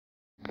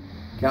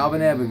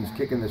Calvin Evans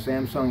kicking the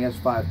Samsung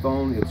S5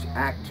 phone. It's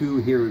Act 2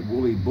 here at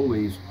Woolly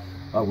Bullies,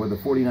 where the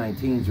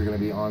 49teens are going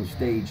to be on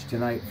stage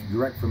tonight,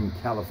 direct from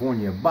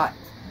California. But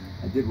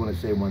I did want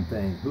to say one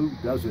thing. Who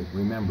doesn't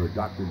remember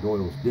Dr.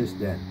 Doyle's disc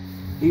den?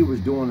 He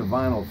was doing the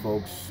vinyl,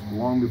 folks,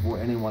 long before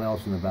anyone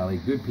else in the Valley.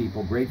 Good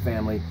people, great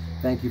family.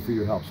 Thank you for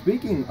your help.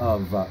 Speaking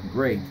of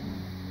great,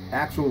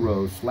 Axl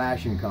Rose,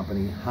 Slash &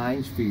 Company,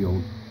 Heinz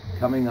Field,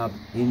 coming up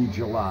in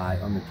July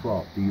on the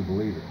 12th. Do you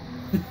believe it?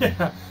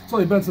 Yeah, it's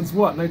only been since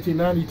what,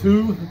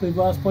 1992 that they've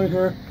last played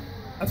here.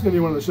 That's going to be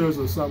one of the shows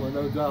of the summer,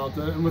 no doubt.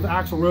 And with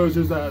Axl Rose,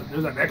 there's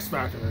that X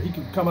factor. He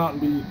can come out and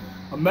be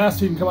a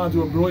mess. He can come out and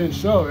do a brilliant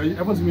show.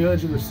 Everyone's going to be on the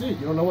edge of their seat.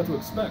 You don't know what to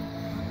expect.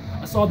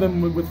 I saw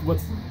them with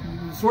what's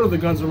sort of the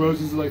Guns N'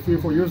 Roses like 3 or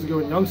 4 years ago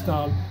in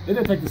Youngstown. They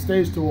didn't take the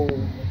stage till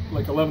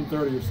like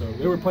 11:30 or so.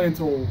 They were playing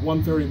till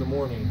 1:30 in the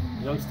morning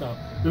in Youngstown.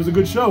 It was a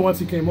good show once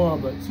he came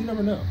on, but you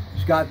never know.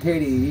 Scott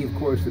Cady, he, of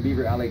course, the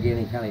Beaver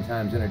Allegheny County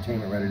Times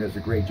entertainment writer, does a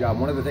great job.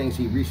 One of the things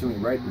he recently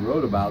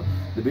wrote about,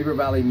 the Beaver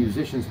Valley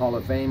Musicians Hall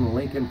of Fame,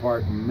 Lincoln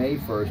Park, May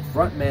 1st.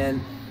 Frontman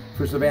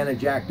for Savannah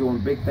Jack, doing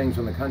big things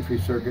on the country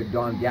circuit.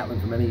 Don Gatlin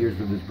for many years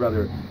with his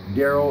brother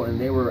Daryl, and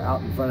they were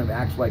out in front of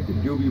acts like the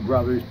Doobie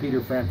Brothers,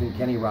 Peter Frampton,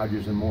 Kenny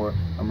Rogers, and more.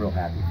 I'm real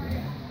happy for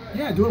them.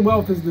 Yeah, doing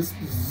well with this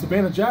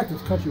Savannah Jack,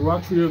 this country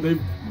rock trio.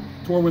 They've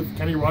toured with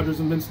Kenny Rogers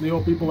and Vince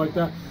Neil, people like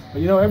that.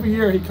 But you know, every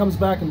year he comes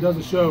back and does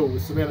a show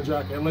with Savannah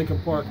Jack at Lincoln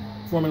Park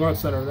Performing Arts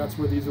Center, and that's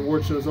where these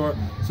award shows are.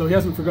 So he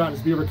hasn't forgotten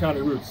his Beaver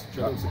County roots, which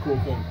I think is a cool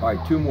thing. All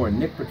right, 2 more,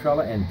 Nick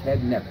Petrella and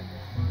Ted Nevin.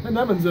 Ted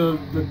Nevin's the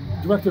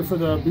director for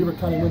the Beaver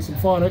County Wind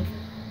Symphonic.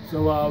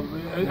 So,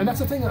 and that's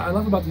the thing I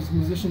love about these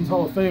Musicians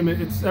Hall of Fame.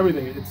 It's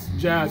everything. It's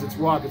jazz, it's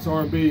rock, it's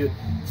R&B,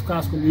 it's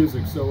classical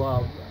music.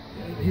 So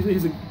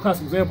he's a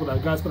classic example of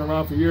that. A guy's been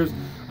around for years,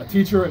 a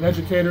teacher, an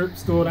educator,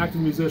 still an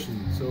active musician.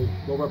 So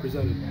well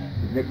represented.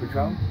 Nick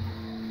Petrella?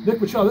 Nick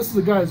Petrella, this is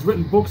a guy who's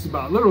written books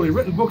about, literally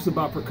written books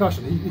about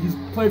percussion. He's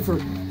played for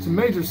some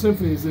major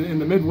symphonies in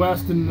the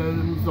Midwest,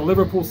 and the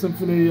Liverpool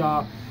Symphony.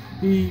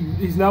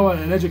 He's now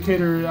an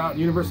educator out at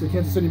the University of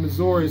Kansas City,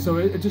 Missouri. So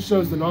it just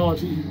shows the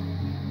knowledge.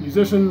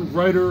 Musician,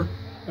 writer,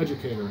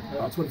 educator.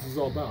 That's what this is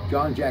all about.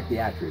 John Jack the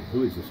Attrib.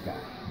 Who is this guy?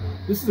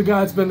 This is the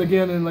guy that's been,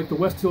 again, in like the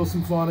West Hill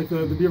Symphonic,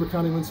 the Beaver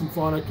County Wind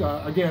Symphonic.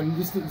 Again,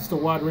 just a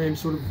wide range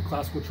sort of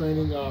classical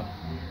training.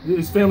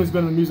 His family's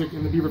been in music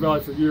in the Beaver Valley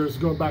for years,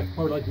 going back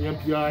probably like the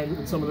MPI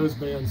and some of those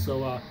bands.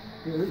 So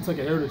it's like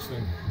a heritage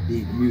thing.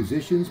 The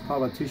Musicians,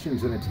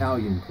 Politicians, and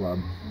Italian Club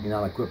in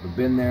Aliquippa.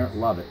 Been there,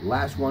 love it.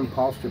 Last one,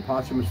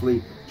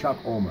 posthumously, Chuck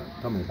Ulmer.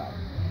 Tell me about it.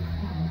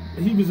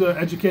 He was an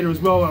educator as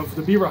well for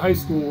the Beaver High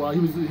School.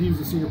 He was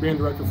a senior band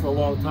director for a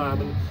long time,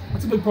 and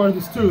that's a big part of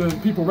this too.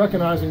 And people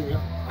recognizing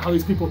how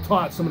these people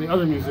taught so many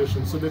other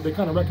musicians, so that they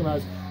kind of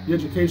recognize the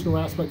educational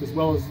aspect as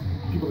well as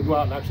people to go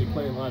out and actually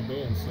play in live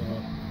bands. So,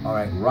 all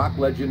right, Rock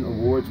Legend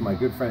Awards. My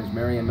good friends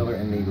Marianne Miller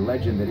and the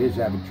legend that is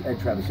Ed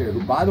Travisero,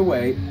 who, by the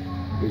way,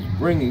 is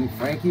bringing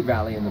Frankie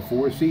Valli and the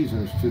Four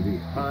Seasons to the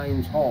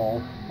Heinz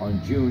Hall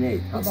on June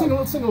 8th. Let's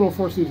sing a little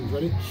Four Seasons.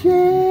 Ready?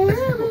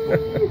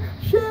 Sherry,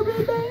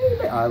 Sherry,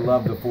 baby. I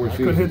love the Four Seasons.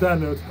 Couldn't hit that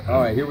note.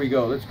 All right, here we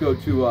go. Let's go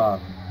to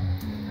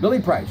Billy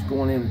Price,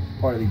 going in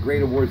part of the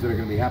great awards that are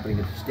going to be happening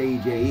at the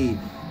Stage AE.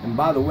 And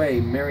by the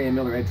way, Marianne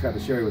Miller, Ed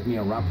Travisero with me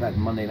on Rock Pratte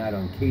Monday night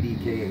on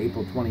KDKA,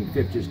 April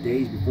 25th, just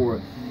days before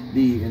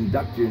the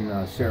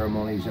induction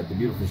ceremonies at the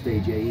beautiful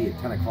Stage AE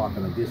at 10 o'clock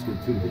on the Disc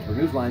 2 to Pittsburgh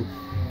Newsline.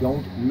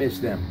 Don't miss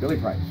them. Billy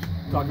Price.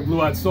 Talking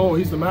Blue-Eyed Soul,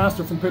 he's the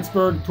master from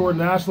Pittsburgh, toured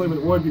nationally with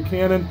Roy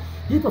Buchanan.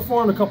 He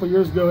performed a couple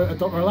years ago,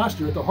 or last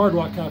year, at the Hard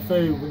Rock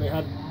Cafe when they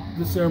had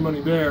this ceremony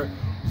there.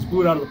 Just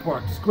blew it out of the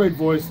park. Just great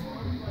voice,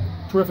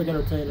 terrific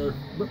entertainer,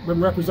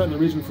 been representing the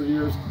region for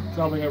years,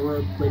 traveling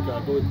everywhere, great guy,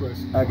 Billy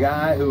Price. A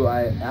guy who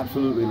I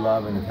absolutely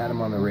love and have had him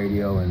on the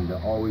radio and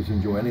always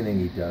enjoy anything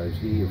he does.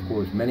 He, of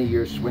course, many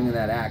years swinging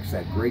that axe,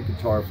 that great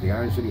guitar for the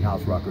Iron City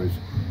House Rockers,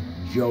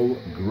 Joe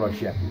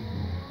Grushecky.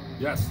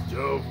 Yes,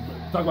 Joe.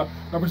 Talk about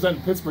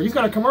representing Pittsburgh. He's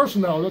got a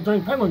commercial now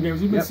during Penguin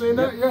games. You've been seeing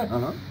that?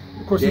 Yeah.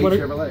 Of course, you won a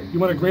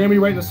Grammy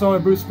writing a song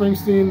with Bruce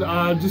Springsteen.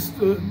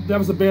 That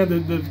was a band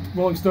that the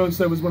Rolling Stones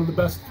said was one of the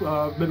best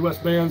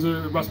Midwest bands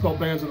or Rust Belt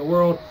bands in the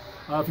world.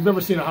 If you've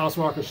ever seen a house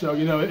rocker show,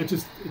 you know it's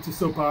just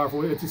so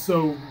powerful. It's just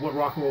so what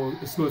rock and roll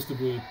is supposed to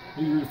be.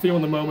 You're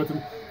feeling the moment. And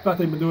in fact,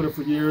 they've been doing it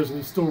for years, and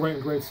he's still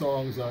writing great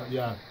songs.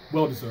 Yeah,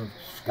 well deserved.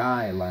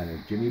 Skyliner,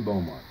 Jimmy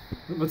Beaumont.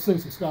 Let's sing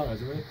some Skyliner,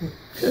 right?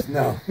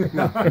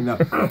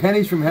 No.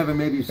 Pennies from Heaven,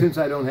 maybe. Since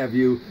I Don't Have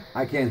You,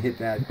 I can't hit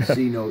that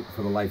C note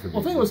for the life of me.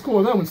 Well, I think it was cool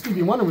with them when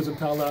Stevie Wonder was in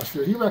town last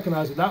year. He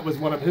recognized that was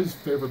one of his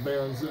favorite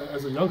bands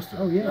as a youngster.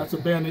 Oh, yeah. That's a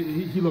band that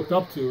he looked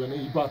up to, and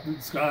he brought the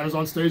Skyliners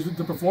on stage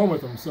to perform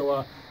with them.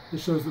 So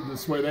this shows the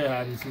sway they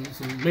had and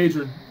some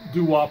major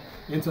doo-wop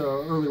into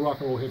early rock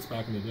and roll hits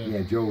back in the day.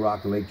 Yeah, Joe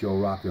Rock, the late Joe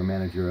Rock, their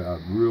manager, a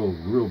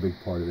real big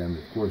part of them.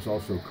 Of course,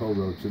 also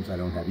co-wrote Since I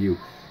Don't Have You.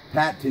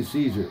 Pat to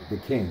Caesar, the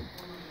King.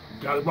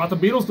 Guy that brought the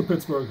Beatles to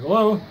Pittsburgh.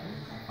 Hello.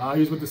 He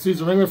was with the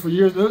Caesar Ringler for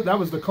years. That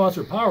was the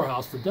concert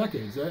powerhouse for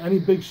decades. Any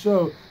big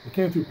show that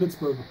came through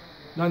Pittsburgh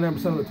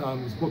 99% of the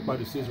time was booked by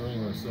the Caesar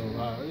Engler. So,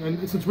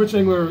 and since Rich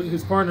Engler,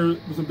 his partner,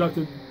 was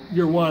inducted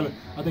year one,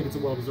 I think it's a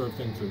well-deserved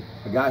thing too.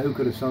 A guy who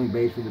could have sung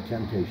bass with the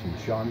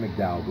Temptations, Sean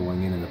McDowell,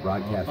 going in the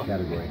broadcast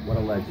category. What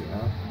a legend,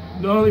 huh?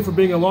 Not only for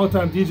being a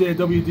longtime DJ at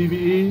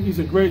WDVE, he's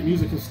a great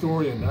music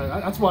historian.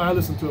 That's why I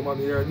listen to him on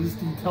the air. He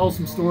tells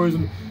some stories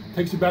and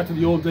takes you back to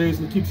the old days,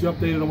 and he keeps you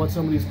updated on what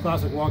some of these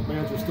classic rock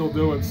bands are still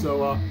doing.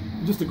 So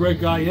he's just a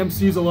great guy. He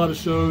MCs a lot of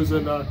shows,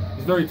 and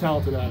he's very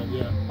talented at it,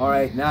 yeah. All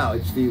right, now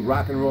it's the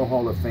Rock and Roll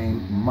Hall of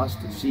Fame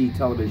must-see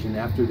television.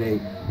 After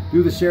they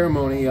do the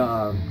ceremony,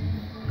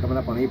 coming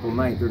up on April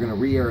 9th, they're going to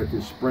re-air it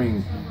this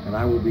spring, and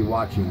I will be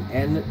watching.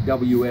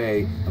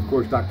 NWA, of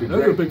course, Dr. Dre.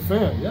 You're a big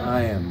fan, yeah.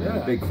 I am,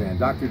 a big fan.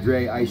 Dr.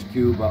 Dre, Ice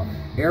Cube,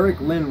 Eric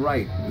Lynn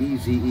Wright,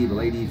 Eazy-E, the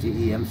late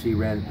Eazy-E, MC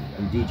Ren,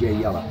 and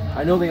DJ Yella.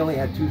 I know they only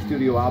had 2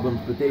 studio albums,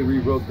 but they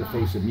rewrote the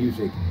face of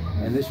music,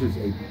 and this is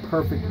a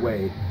perfect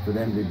way for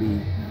them to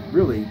be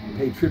really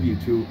pay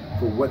tribute to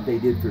for what they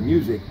did for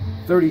music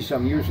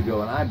 30-some years ago,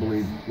 and I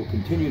believe will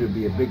continue to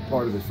be a big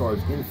part of as far as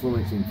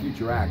influencing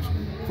future acts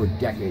for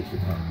decades to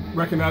come.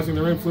 Recognizing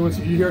their influence,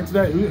 you hear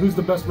today, who's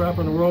the best rapper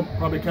in the world?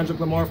 Probably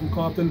Kendrick Lamar from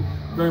Compton,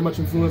 very much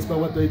influenced by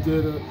what they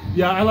did.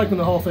 Yeah, I like when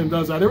the Hall of Fame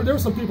does that. There were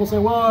some people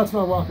saying, well, it's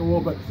not rock and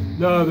roll, but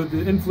no,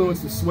 the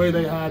influence, the sway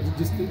they had,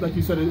 just like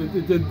you said,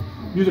 it did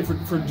music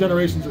for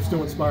generations are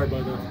still inspired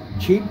by that.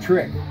 Cheap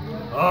Trick.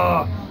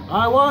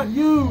 I want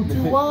you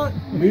to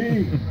want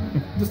me.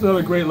 Just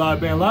another great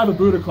live band. Live at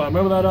Buddha Club.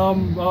 Remember that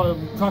album?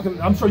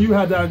 I'm sure you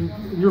had that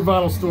in your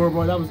vinyl store,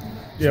 boy. That was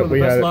one of the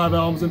best live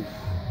albums. And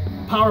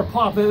power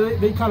pop,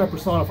 they kind of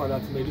personify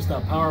that to me. Just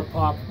that power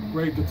pop,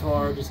 great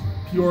guitar, just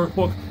pure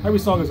hook. Every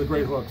song is a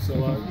great hook, so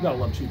you gotta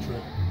love Cheap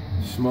Trick.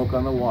 Smoke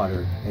on the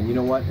Water. And you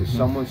know what? As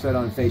someone said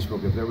on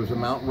Facebook, if there was a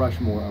Mount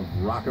Rushmore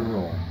of rock and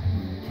roll,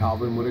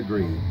 Calvin would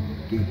agree.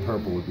 Deep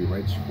Purple would be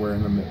right square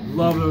in the middle.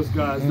 Love those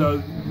guys.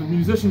 The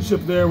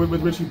musicianship there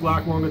with Richie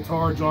Blackmore on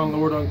guitar, John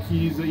Lord on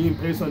keys, Ian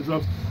Pace on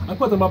drums. I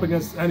put them up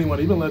against anyone,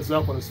 even Led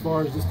Zeppelin, as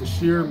far as just the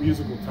sheer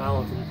musical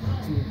talent.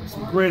 And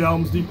some great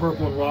albums. Deep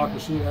Purple and Rock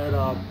Machine had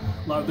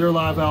their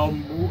live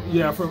album.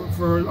 Yeah, for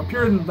a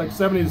period in like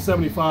 70 to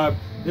 75,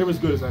 they were as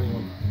good as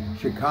anyone.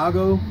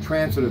 Chicago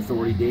Transit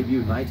Authority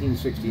debuted in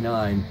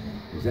 1969.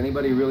 Does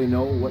anybody really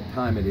know what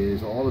time it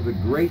is? All of the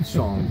great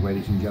songs,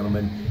 ladies and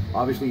gentlemen,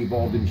 obviously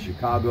evolved in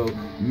Chicago,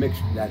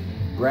 mixed that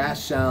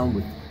brass sound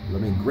with,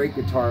 great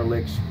guitar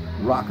licks,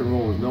 rock and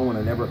roll as no one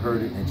had ever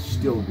heard it, and it's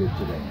still good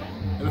today.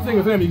 And the thing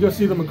with them, you go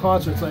see them in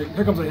concert, it's like,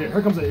 here comes a hit,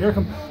 here comes a hit, here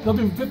comes. They'll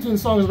do 15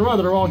 songs in a row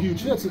that are all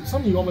huge hits. It's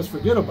something you almost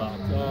forget about.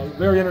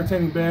 Very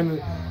entertaining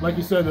band. Like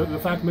you said, the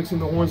fact mixing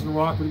the horns and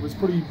rock, it was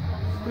pretty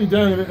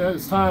daring at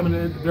its time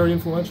and very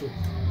influential.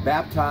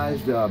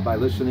 Baptized by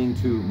listening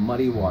to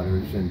Muddy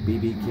Waters and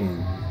B.B.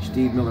 King,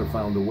 Steve Miller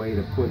found a way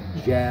to put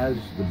jazz,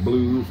 the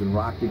blues, and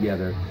rock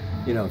together.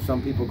 You know,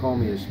 some people call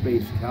me a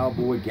space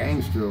cowboy,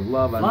 gangster of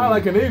love. Fly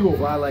like an eagle.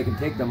 Fly like and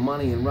take the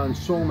money and run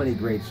so many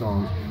great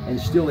songs, and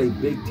still a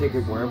big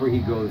ticket wherever he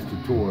goes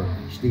to tour,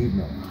 Steve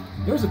Miller.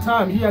 There was a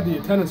time he had the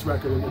attendance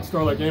record at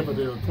Starlight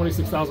Amphitheater.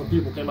 26,000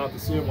 people came out to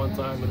see him one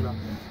time, and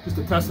just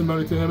a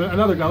testimony to him.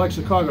 Another guy like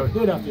Chicago,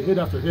 hit after hit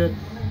after hit.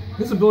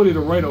 His ability to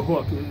write a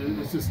hook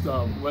is just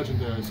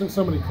legendary.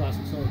 So many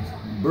classic songs.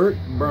 Bert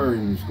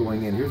Burns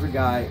going in. Here's a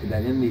guy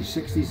that in the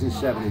 60s and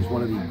 70s,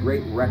 one of the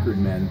great record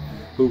men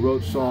who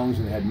wrote songs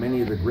and had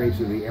many of the greats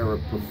of the era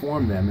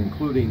perform them,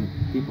 including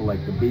people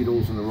like the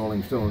Beatles and the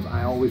Rolling Stones.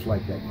 I always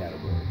like that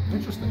category.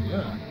 Interesting,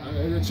 yeah.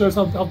 It shows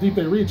how deep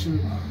they reach.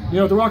 And, you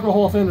know, at the Rock and Roll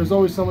Hall of Fame, there's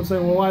always someone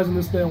saying, well, why isn't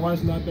this band, why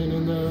isn't that band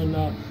in there? And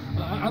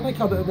I like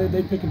how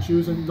they pick and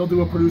choose, and they'll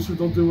do a producer,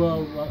 they'll do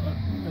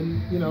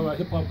a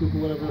hip-hop group or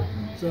whatever.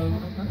 So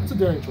that's a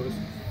daring choice.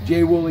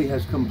 Jay Woolley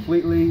has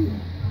completely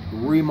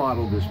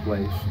remodeled this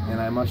place, and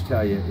I must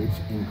tell you, it's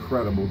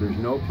incredible. There's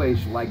no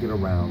place like it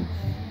around.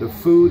 The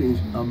food is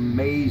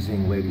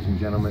amazing, ladies and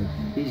gentlemen.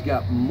 He's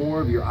got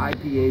more of your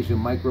IPAs and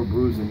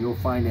microbrews than you'll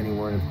find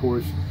anywhere, and of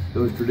course,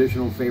 those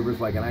traditional favorites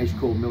like an ice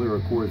cold Miller or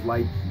Coors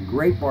Light.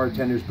 Great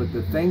bartenders, but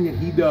the thing that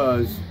he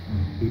does,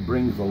 he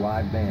brings the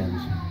live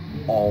bands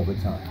all the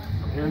time.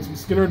 I'm hearing some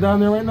Skinner down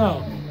there right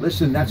now.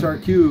 Listen, that's our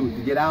cue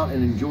to get out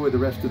and enjoy the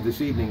rest of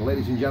this evening.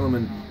 Ladies and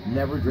gentlemen,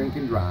 never drink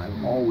and drive.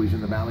 Always in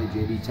the Valley,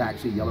 JB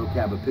Taxi, Yellow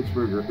Cab of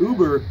Pittsburgh, or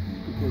Uber,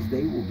 because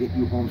they will get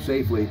you home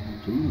safely.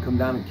 So you can come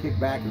down and kick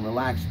back and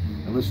relax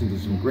and listen to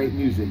some great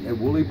music at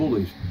Woolly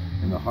Bullies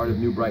in the heart of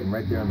New Brighton,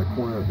 right there on the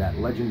corner of that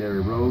legendary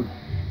road,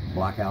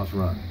 Blockhouse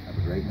Run. Have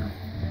a great night.